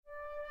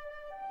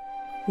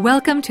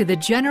Welcome to the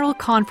General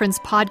Conference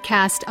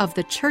podcast of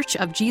The Church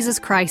of Jesus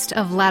Christ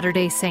of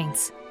Latter-day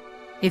Saints.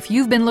 If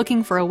you've been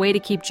looking for a way to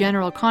keep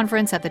General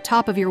Conference at the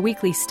top of your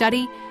weekly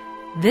study,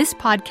 this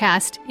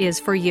podcast is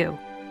for you.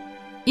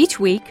 Each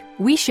week,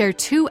 we share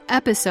 2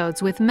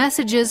 episodes with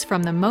messages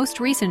from the most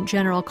recent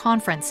General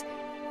Conference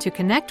to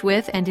connect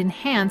with and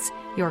enhance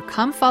your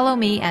Come Follow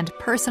Me and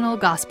personal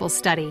gospel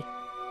study.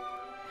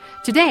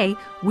 Today,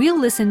 we'll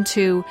listen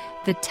to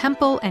The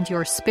Temple and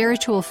Your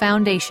Spiritual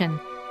Foundation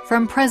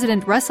from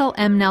President Russell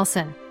M.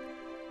 Nelson.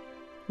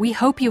 We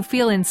hope you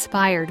feel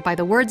inspired by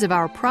the words of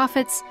our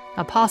prophets,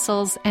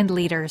 apostles, and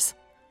leaders.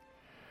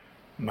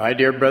 My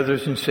dear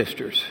brothers and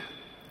sisters,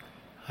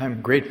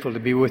 I'm grateful to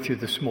be with you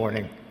this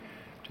morning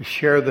to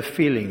share the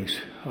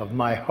feelings of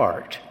my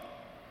heart.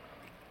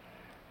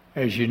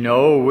 As you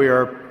know, we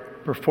are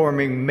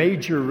performing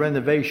major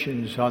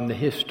renovations on the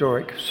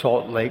historic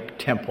Salt Lake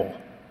Temple.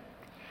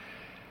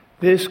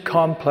 This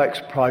complex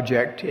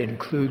project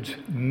includes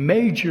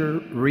major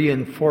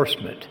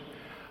reinforcement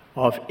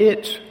of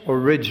its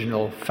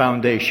original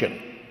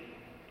foundation,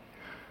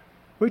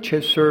 which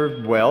has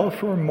served well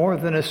for more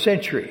than a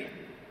century.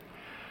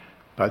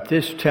 But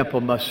this temple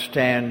must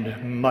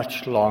stand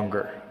much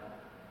longer.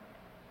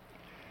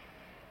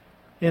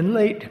 In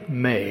late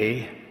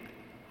May,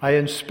 I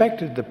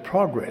inspected the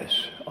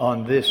progress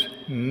on this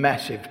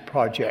massive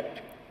project.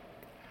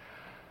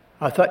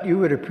 I thought you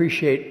would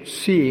appreciate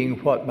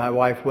seeing what my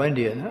wife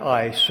Wendy and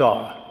I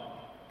saw.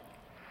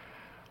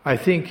 I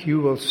think you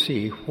will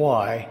see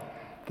why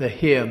the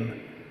hymn,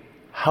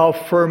 "How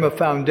Firm a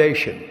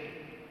Foundation,"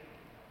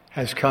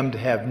 has come to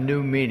have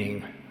new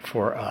meaning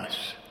for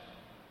us.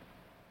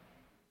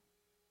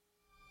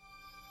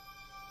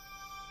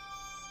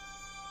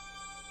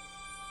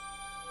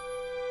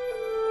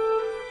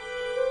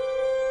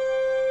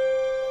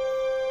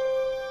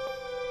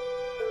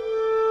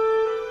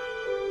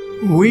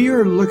 We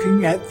are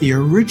looking at the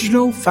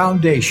original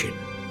foundation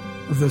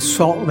of the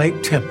Salt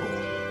Lake Temple.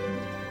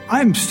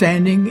 I'm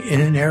standing in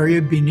an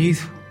area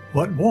beneath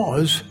what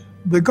was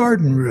the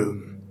garden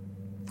room.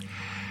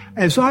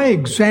 As I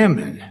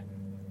examine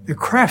the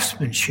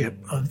craftsmanship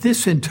of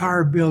this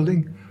entire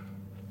building,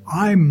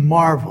 I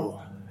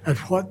marvel at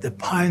what the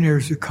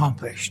pioneers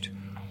accomplished.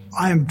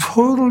 I am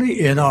totally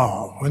in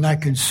awe when I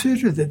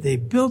consider that they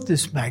built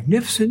this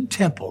magnificent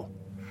temple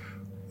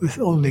with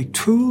only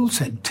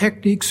tools and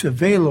techniques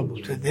available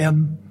to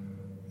them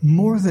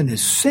more than a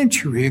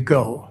century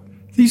ago.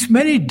 These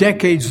many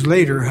decades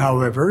later,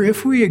 however,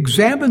 if we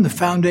examine the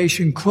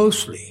foundation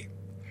closely,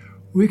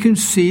 we can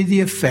see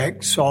the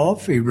effects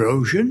of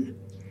erosion,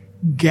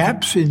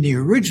 gaps in the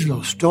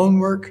original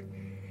stonework,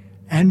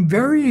 and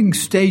varying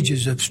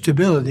stages of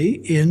stability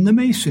in the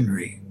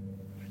masonry.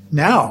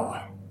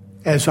 Now,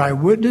 as I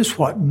witness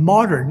what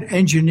modern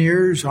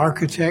engineers,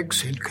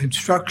 architects, and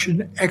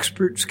construction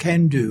experts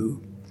can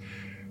do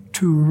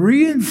to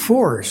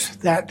reinforce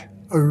that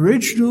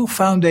original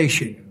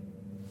foundation,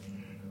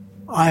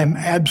 I am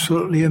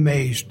absolutely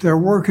amazed. Their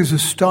work is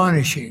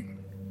astonishing.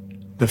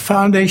 The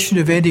foundation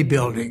of any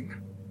building,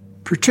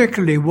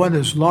 particularly one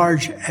as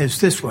large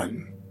as this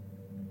one,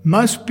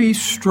 must be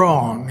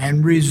strong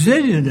and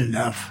resilient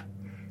enough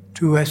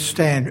to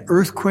withstand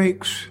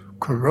earthquakes,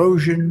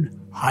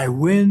 corrosion, high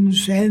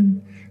winds,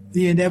 and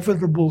the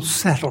inevitable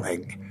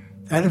settling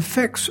that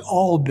affects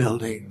all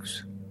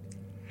buildings.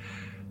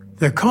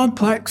 The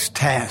complex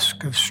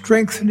task of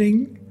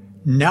strengthening,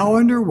 now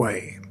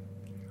underway,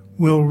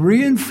 will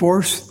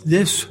reinforce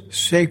this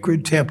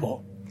sacred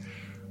temple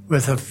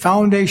with a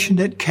foundation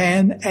that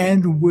can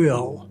and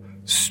will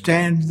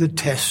stand the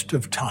test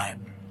of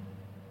time.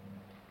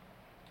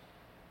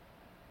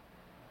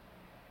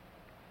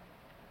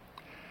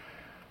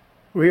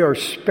 We are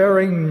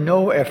sparing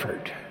no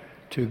effort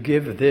to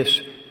give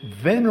this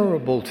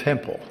venerable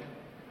temple,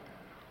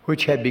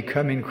 which had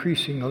become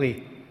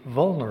increasingly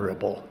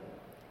vulnerable,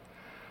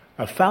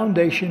 a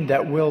foundation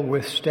that will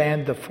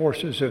withstand the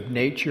forces of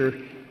nature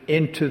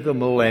into the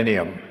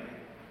millennium.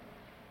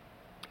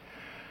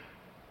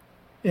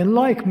 In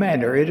like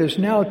manner, it is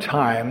now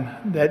time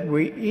that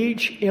we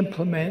each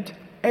implement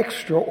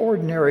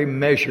extraordinary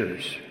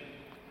measures,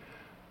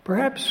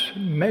 perhaps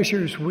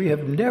measures we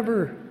have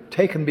never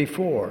taken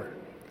before,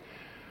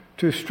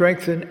 to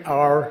strengthen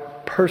our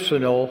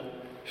personal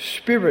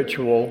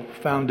spiritual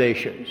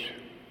foundations.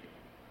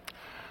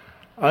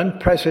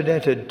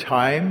 Unprecedented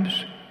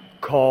times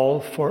call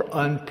for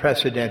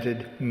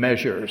unprecedented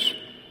measures.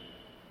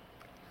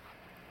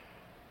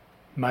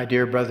 My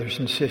dear brothers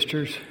and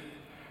sisters,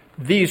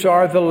 these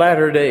are the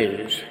latter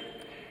days.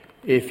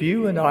 If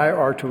you and I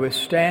are to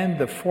withstand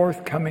the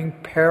forthcoming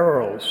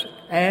perils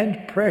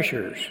and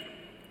pressures,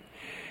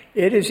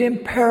 it is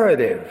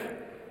imperative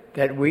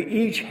that we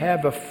each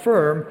have a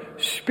firm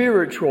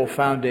spiritual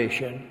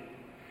foundation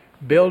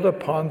built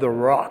upon the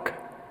rock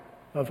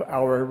of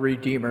our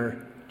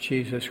Redeemer,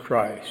 Jesus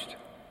Christ.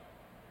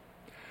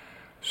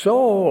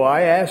 So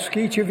I ask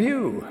each of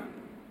you,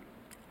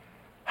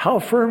 how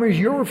firm is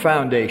your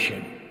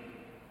foundation?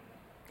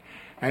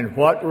 And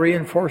what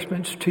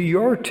reinforcements to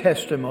your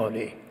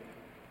testimony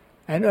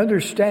and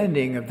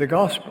understanding of the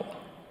gospel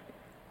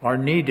are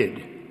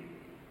needed.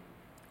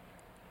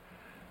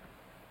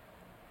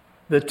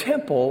 The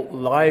temple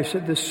lies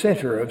at the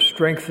center of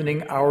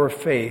strengthening our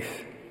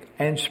faith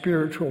and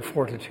spiritual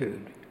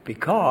fortitude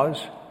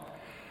because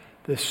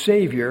the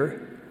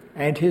Savior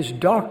and his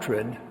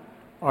doctrine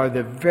are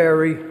the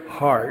very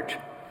heart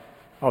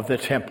of the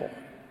temple.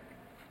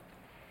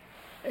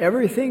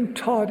 Everything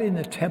taught in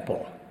the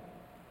temple,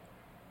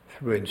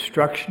 through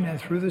instruction and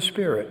through the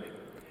Spirit,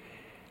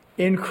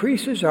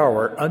 increases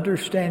our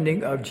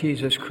understanding of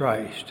Jesus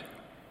Christ.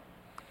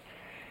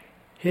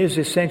 His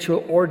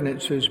essential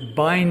ordinances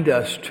bind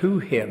us to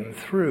him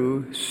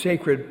through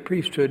sacred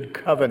priesthood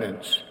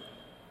covenants.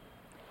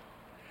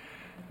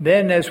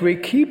 Then, as we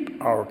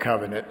keep our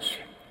covenants,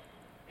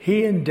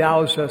 he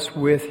endows us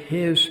with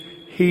his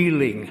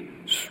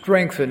healing,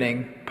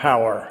 strengthening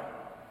power.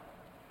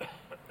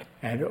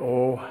 And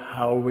oh,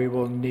 how we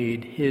will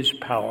need his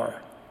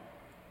power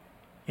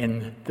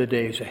in the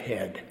days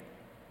ahead.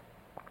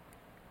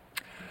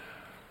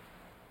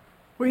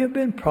 We have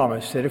been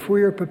promised that if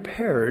we are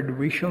prepared,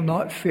 we shall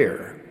not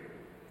fear.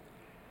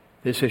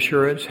 This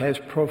assurance has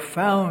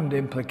profound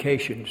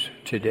implications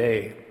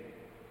today.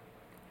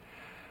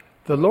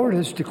 The Lord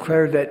has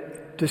declared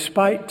that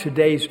despite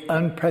today's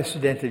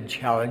unprecedented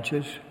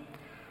challenges,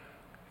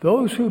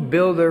 those who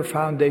build their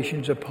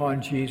foundations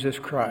upon Jesus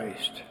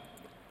Christ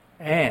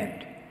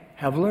and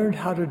have learned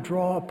how to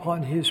draw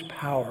upon his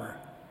power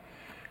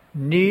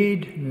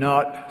need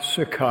not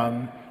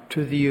succumb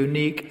to the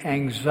unique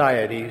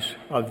anxieties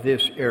of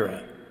this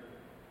era.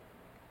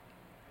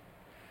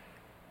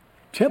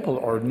 Temple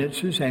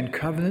ordinances and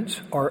covenants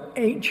are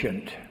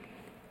ancient.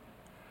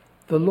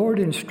 The Lord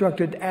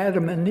instructed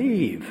Adam and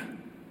Eve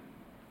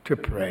to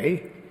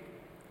pray,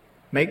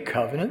 make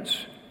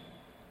covenants,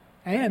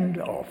 and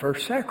offer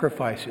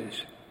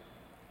sacrifices.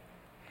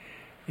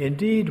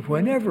 Indeed,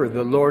 whenever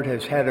the Lord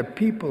has had a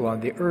people on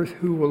the earth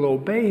who will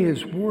obey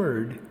his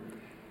word,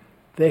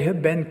 they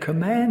have been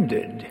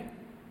commanded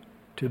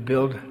to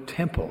build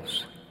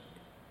temples.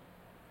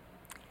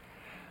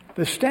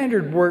 The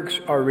standard works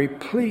are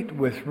replete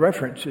with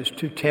references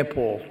to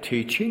temple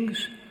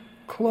teachings,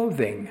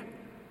 clothing,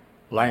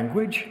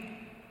 language,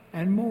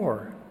 and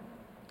more.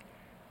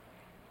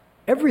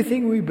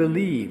 Everything we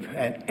believe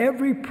and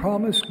every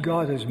promise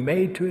God has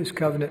made to his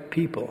covenant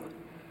people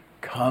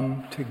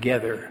come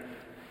together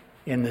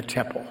in the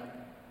temple.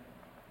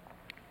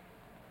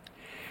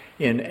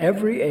 In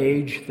every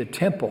age, the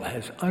temple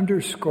has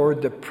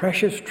underscored the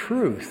precious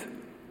truth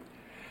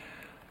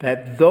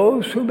that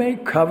those who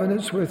make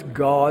covenants with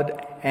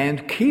God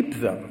and keep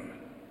them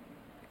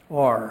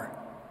are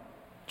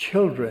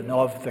children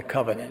of the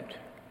covenant.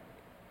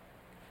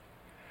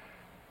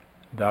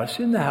 Thus,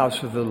 in the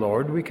house of the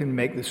Lord, we can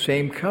make the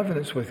same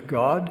covenants with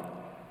God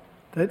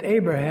that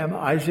Abraham,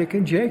 Isaac,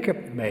 and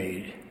Jacob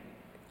made,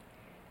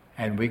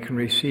 and we can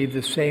receive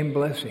the same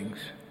blessings.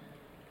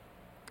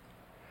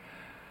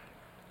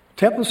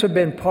 Temples have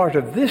been part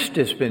of this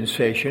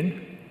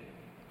dispensation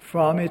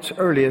from its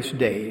earliest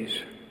days.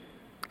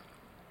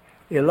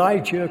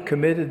 Elijah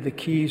committed the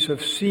keys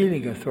of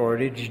sealing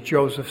authority to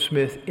Joseph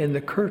Smith in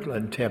the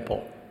Kirtland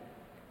Temple.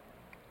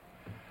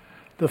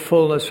 The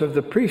fullness of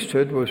the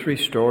priesthood was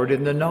restored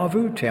in the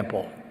Nauvoo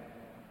Temple.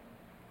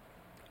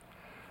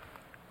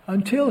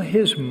 Until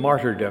his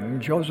martyrdom,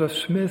 Joseph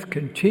Smith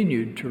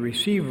continued to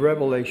receive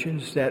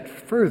revelations that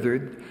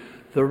furthered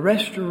the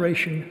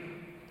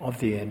restoration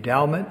of the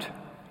endowment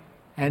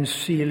and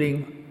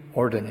sealing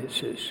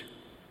ordinances.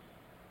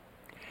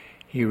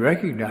 He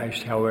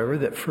recognized, however,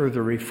 that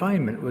further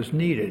refinement was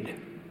needed.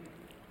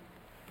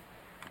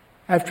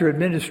 After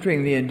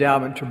administering the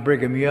endowment to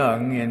Brigham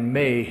Young in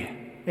May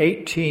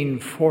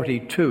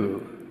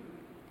 1842,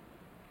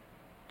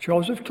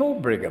 Joseph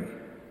told Brigham,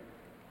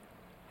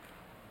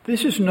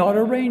 "This is not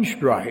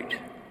arranged right,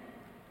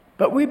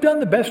 but we've done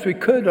the best we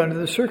could under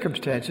the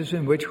circumstances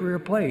in which we were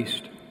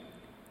placed.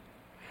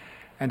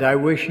 And I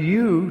wish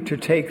you to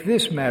take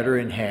this matter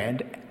in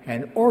hand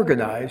and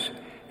organize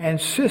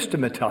and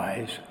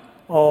systematize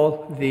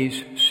all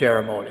these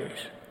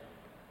ceremonies."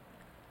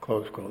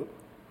 Close quote.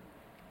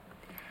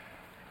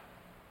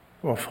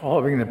 Well,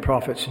 following the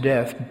prophet's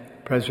death,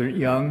 President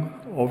Young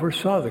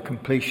oversaw the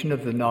completion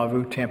of the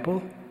Nauvoo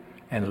Temple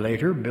and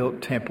later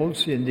built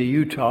temples in the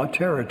Utah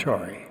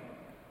Territory.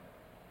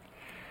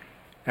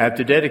 At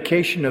the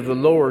dedication of the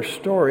lower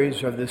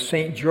stories of the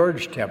St.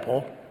 George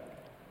Temple,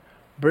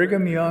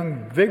 Brigham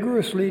Young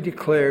vigorously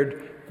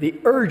declared the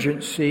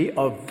urgency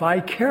of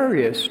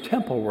vicarious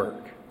temple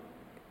work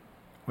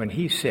when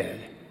he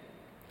said,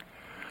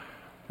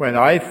 "When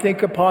I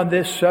think upon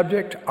this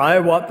subject, I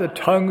want the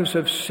tongues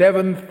of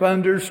seven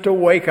thunders to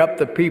wake up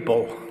the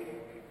people."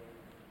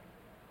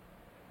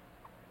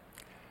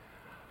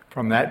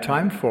 From that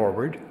time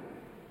forward,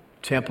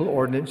 temple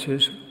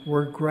ordinances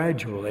were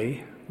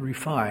gradually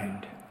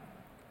refined.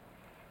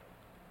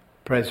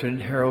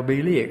 President Harold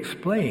B. Lee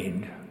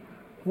explained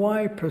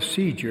why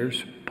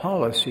procedures,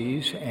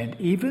 policies, and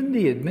even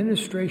the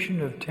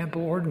administration of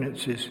temple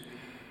ordinances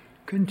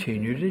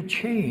continue to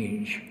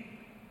change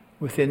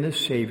within the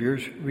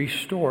Savior's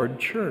restored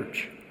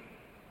church.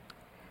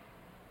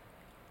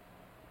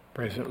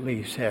 President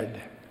Lee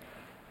said,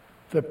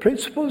 "The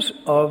principles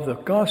of the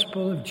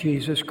gospel of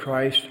Jesus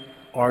Christ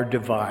are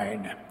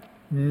divine.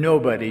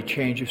 Nobody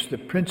changes the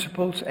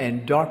principles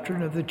and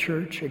doctrine of the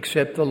church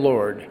except the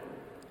Lord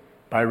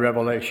by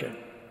revelation.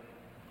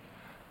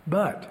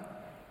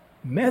 But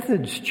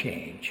methods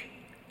change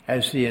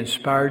as the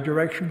inspired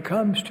direction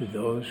comes to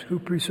those who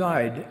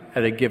preside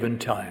at a given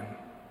time."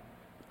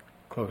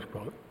 Close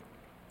quote.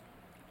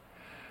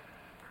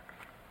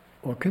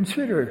 Well,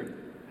 consider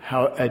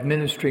how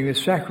administering the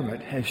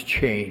sacrament has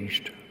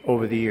changed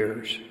over the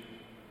years.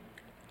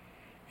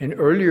 In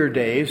earlier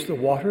days, the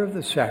water of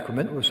the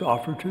sacrament was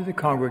offered to the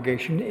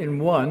congregation in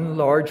one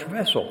large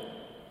vessel.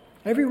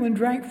 Everyone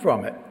drank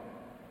from it.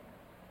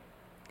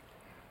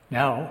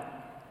 Now,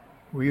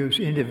 we use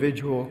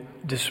individual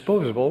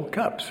disposable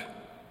cups.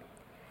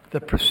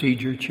 The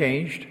procedure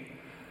changed,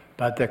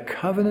 but the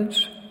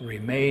covenants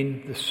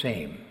remain the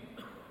same.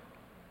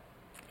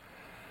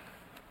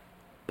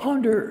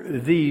 Ponder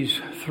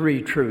these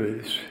three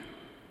truths.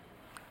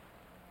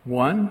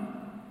 1,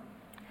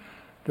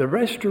 the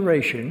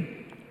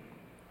restoration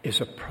is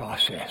a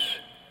process,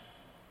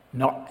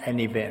 not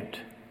an event,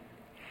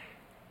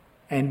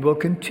 and will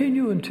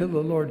continue until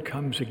the Lord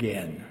comes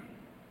again.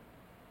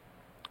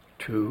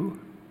 2,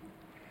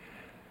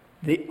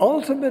 the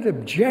ultimate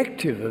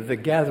objective of the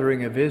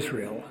gathering of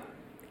Israel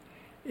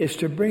is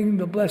to bring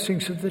the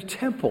blessings of the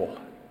temple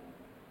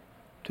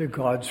to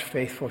God's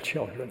faithful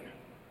children.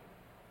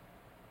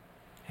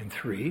 And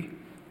 3,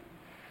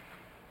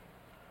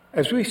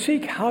 as we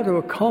seek how to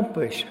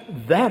accomplish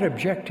that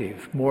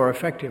objective more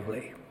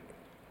effectively,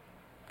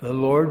 the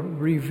Lord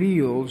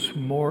reveals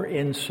more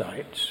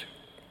insights.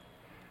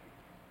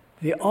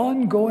 The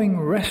ongoing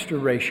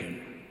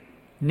restoration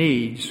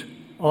needs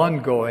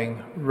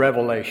ongoing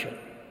revelation.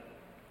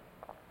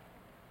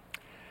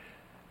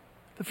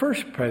 The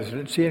First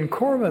Presidency and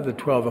Quorum of the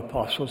 12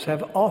 Apostles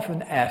have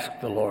often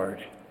asked the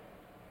Lord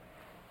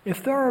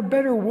if there are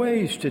better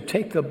ways to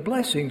take the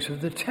blessings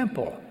of the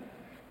temple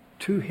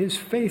to his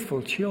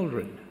faithful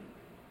children.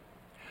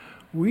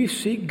 We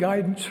seek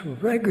guidance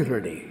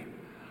regularly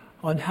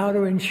on how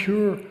to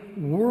ensure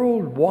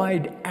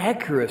worldwide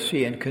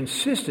accuracy and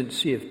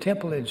consistency of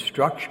temple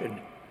instruction,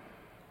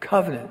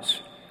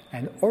 covenants,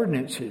 and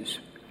ordinances,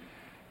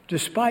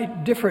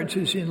 despite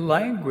differences in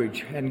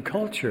language and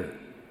culture.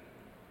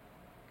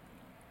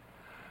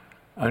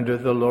 Under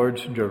the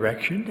Lord's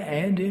direction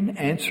and in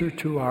answer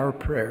to our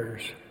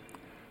prayers,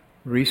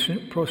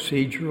 recent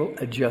procedural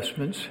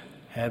adjustments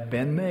have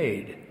been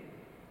made.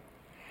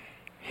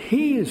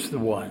 He is the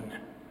one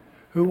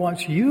who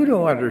wants you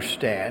to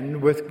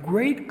understand with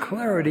great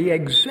clarity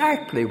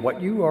exactly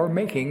what you are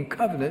making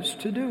covenants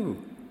to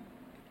do.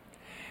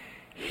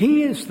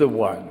 He is the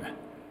one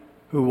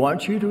who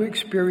wants you to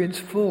experience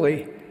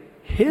fully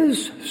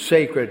his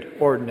sacred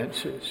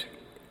ordinances.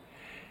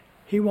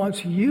 He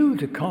wants you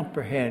to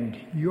comprehend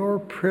your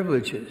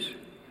privileges,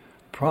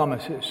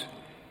 promises,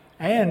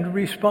 and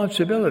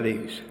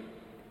responsibilities.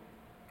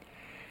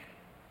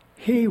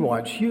 He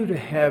wants you to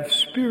have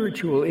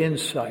spiritual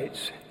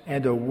insights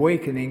and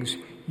awakenings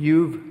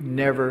you've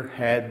never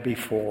had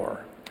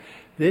before.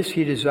 This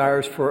he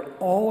desires for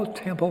all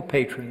temple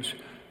patrons,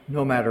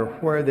 no matter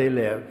where they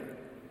live.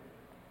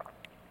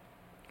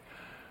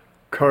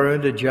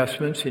 Current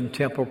adjustments in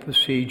temple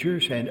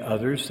procedures and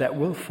others that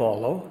will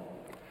follow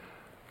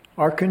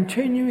are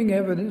continuing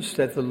evidence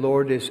that the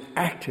Lord is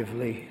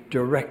actively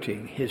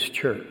directing his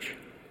church.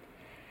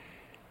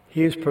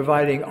 He is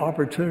providing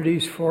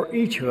opportunities for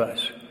each of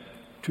us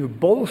to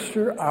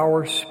bolster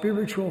our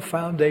spiritual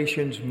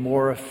foundations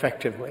more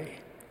effectively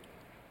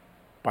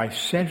by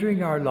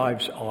centering our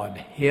lives on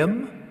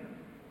him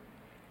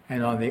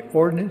and on the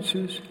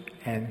ordinances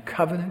and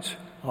covenants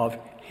of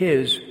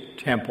his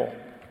temple.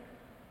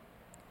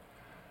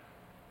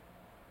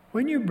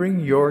 When you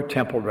bring your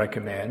temple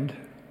recommend,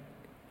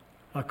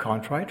 a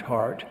contrite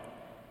heart,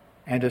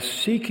 and a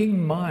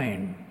seeking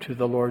mind to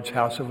the Lord's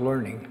house of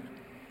learning,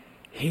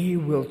 he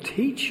will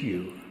teach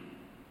you.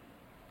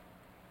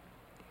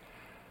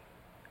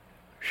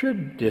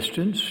 Should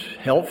distance,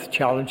 health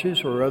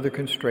challenges, or other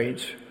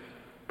constraints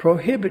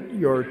prohibit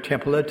your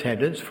temple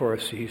attendance for a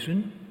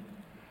season,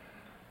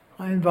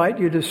 I invite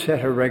you to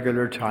set a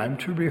regular time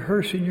to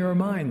rehearse in your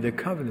mind the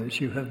covenants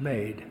you have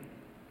made.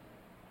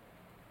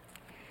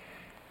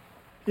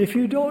 If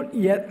you don't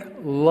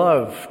yet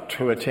love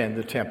to attend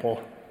the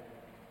temple,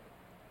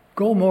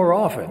 go more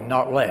often,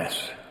 not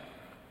less.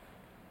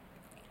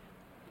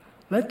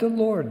 Let the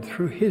Lord,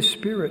 through his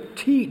Spirit,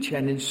 teach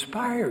and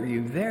inspire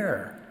you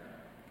there.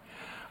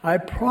 I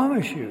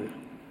promise you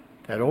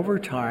that over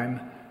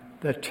time,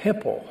 the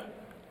temple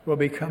will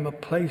become a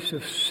place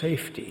of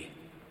safety,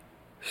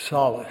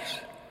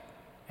 solace,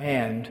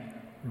 and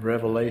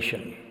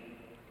revelation.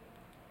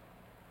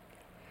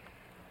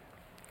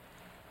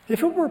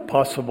 If it were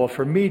possible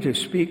for me to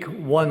speak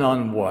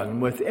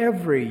one-on-one with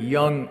every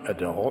young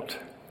adult,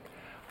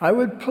 I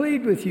would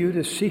plead with you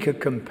to seek a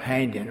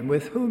companion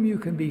with whom you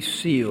can be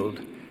sealed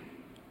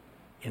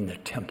in the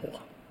temple.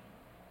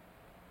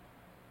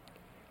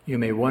 You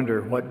may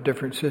wonder what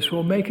difference this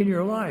will make in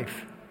your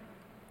life.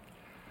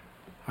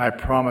 I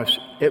promise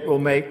it will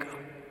make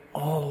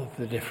all of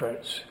the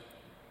difference.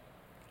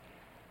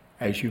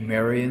 As you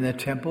marry in the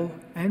temple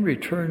and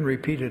return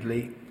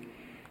repeatedly,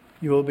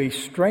 you will be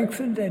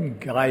strengthened and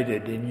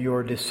guided in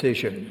your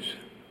decisions.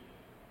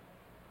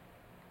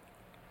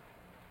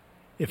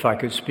 If I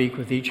could speak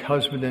with each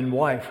husband and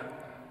wife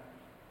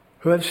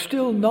who have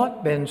still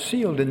not been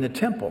sealed in the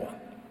temple,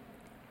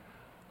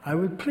 I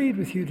would plead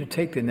with you to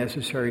take the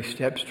necessary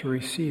steps to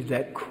receive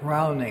that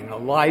crowning,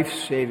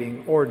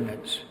 life-saving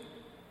ordinance.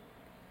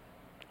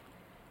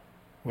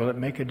 Will it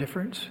make a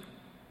difference?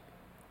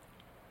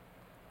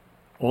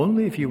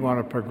 Only if you want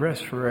to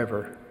progress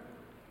forever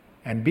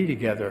and be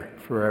together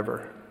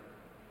forever.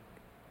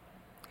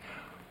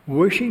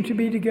 Wishing to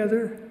be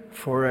together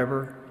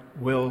forever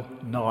will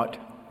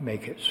not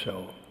make it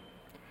so.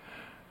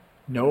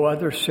 No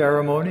other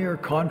ceremony or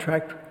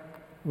contract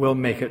will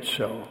make it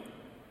so.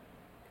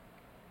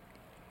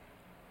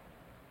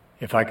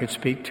 If I could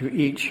speak to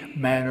each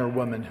man or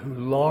woman who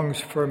longs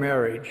for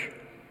marriage,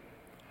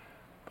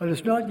 but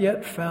has not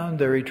yet found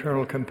their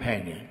eternal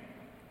companion,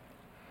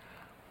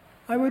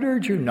 I would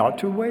urge you not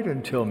to wait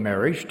until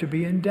marriage to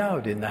be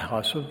endowed in the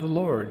house of the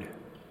Lord.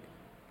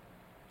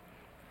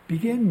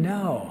 Begin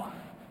now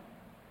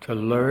to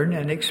learn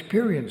and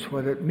experience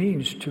what it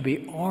means to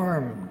be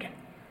armed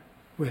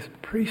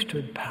with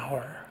priesthood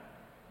power.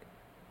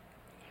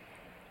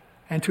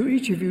 And to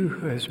each of you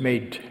who has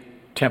made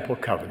temple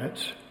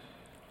covenants,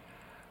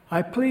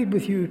 I plead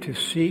with you to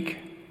seek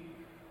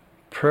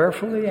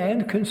prayerfully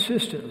and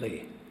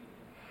consistently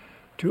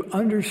to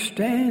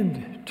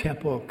understand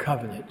temple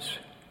covenants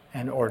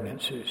and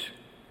ordinances.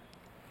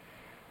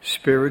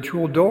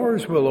 Spiritual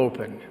doors will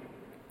open.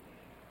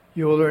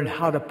 You will learn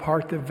how to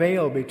part the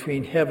veil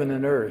between heaven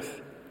and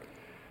earth,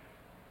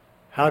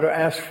 how to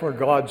ask for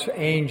God's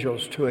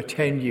angels to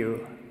attend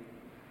you,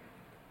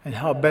 and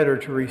how better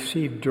to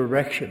receive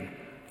direction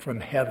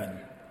from heaven.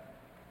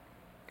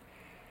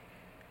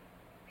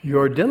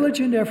 Your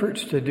diligent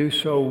efforts to do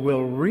so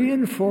will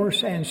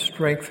reinforce and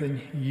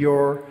strengthen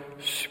your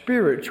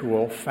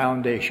spiritual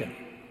foundation.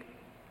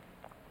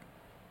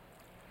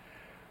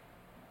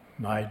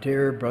 My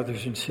dear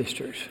brothers and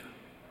sisters,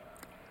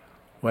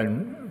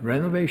 when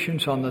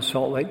renovations on the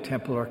Salt Lake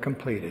Temple are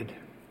completed,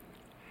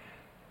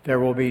 there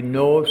will be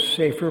no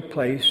safer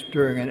place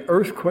during an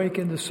earthquake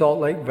in the Salt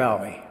Lake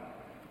Valley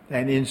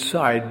than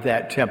inside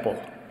that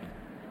temple.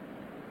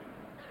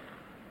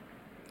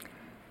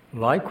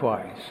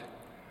 Likewise,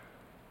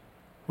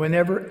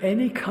 whenever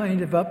any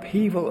kind of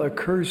upheaval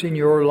occurs in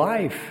your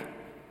life,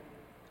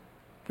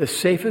 the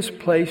safest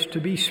place to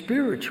be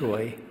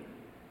spiritually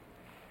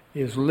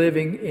is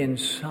living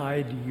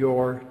inside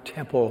your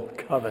temple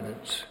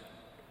covenants.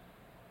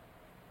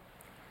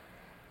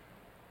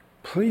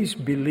 Please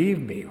believe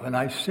me when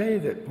I say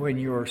that when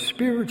your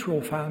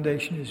spiritual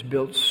foundation is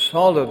built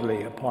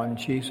solidly upon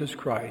Jesus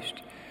Christ,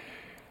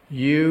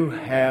 you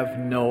have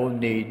no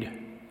need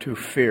to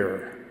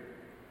fear.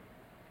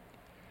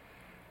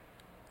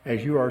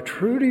 As you are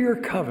true to your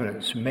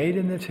covenants made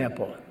in the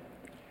temple,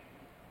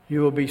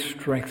 you will be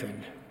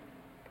strengthened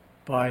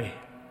by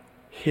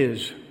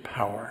His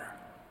power.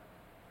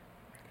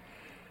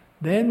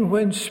 Then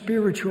when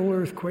spiritual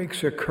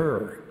earthquakes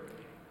occur,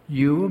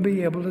 you will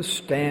be able to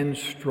stand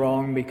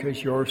strong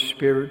because your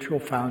spiritual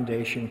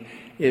foundation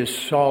is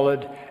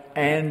solid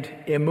and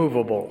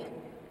immovable.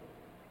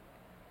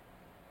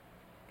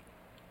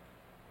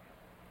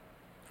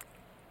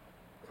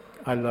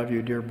 I love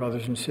you, dear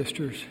brothers and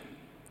sisters.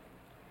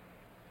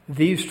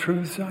 These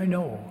truths I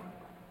know.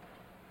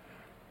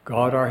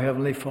 God, our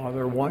Heavenly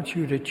Father, wants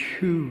you to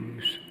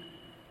choose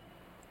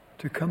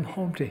to come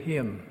home to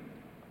Him.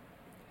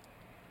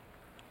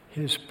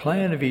 His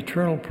plan of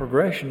eternal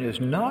progression is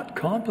not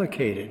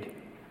complicated,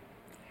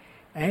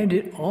 and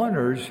it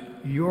honors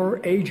your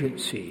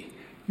agency.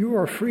 You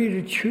are free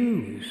to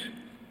choose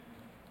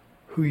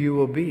who you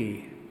will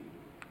be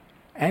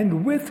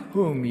and with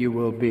whom you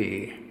will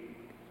be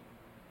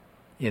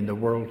in the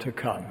world to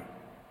come.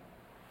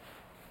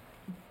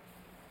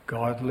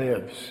 God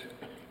lives.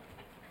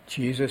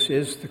 Jesus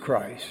is the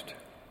Christ.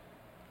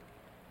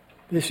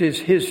 This is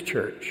His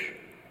church,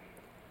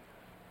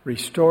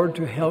 restored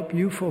to help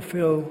you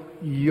fulfill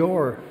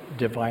your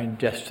divine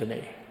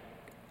destiny.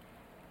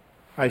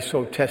 I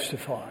so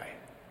testify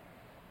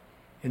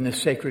in the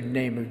sacred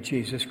name of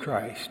Jesus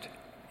Christ.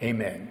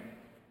 Amen.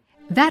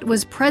 That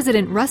was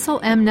President Russell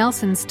M.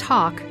 Nelson's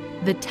talk,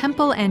 The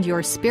Temple and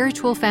Your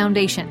Spiritual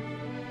Foundation,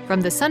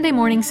 from the Sunday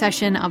morning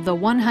session of the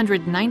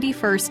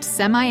 191st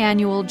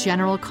Semi-Annual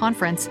General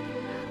Conference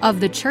of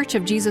The Church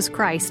of Jesus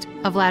Christ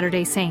of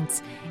Latter-day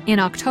Saints in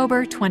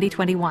October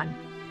 2021.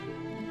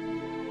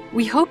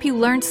 We hope you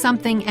learned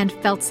something and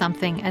felt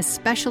something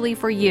especially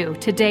for you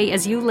today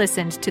as you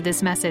listened to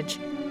this message.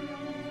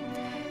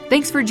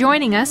 Thanks for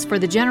joining us for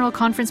the General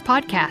Conference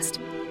podcast.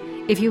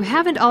 If you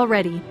haven't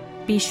already,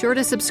 be sure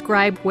to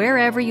subscribe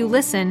wherever you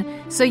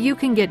listen so you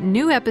can get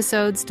new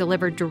episodes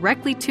delivered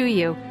directly to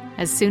you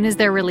as soon as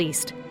they're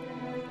released.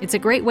 It's a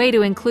great way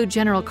to include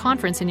General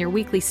Conference in your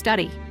weekly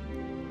study.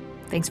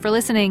 Thanks for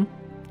listening.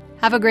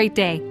 Have a great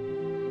day.